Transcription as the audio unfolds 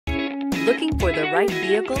Looking for the right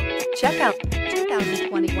vehicle? Check out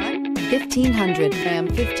 2021 1500. Ram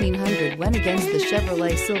 1500 went against the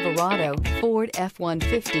Chevrolet Silverado, Ford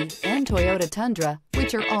F-150, and Toyota Tundra,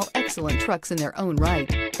 which are all excellent trucks in their own right.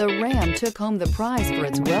 The Ram took home the prize for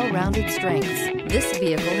its well-rounded strengths. This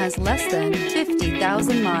vehicle has less than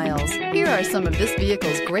 50,000 miles. Here are some of this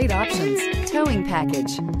vehicle's great options: towing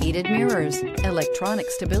package, heated mirrors, electronic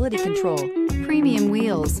stability control, premium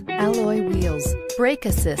wheels, alloy wheels, brake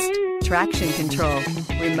assist, traction control,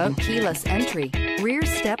 remote keyless entry, rear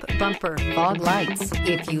step bumper, fog lights.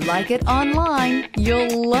 If you like it online,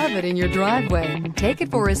 you'll love it in your driveway. Take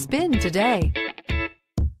it for a spin today.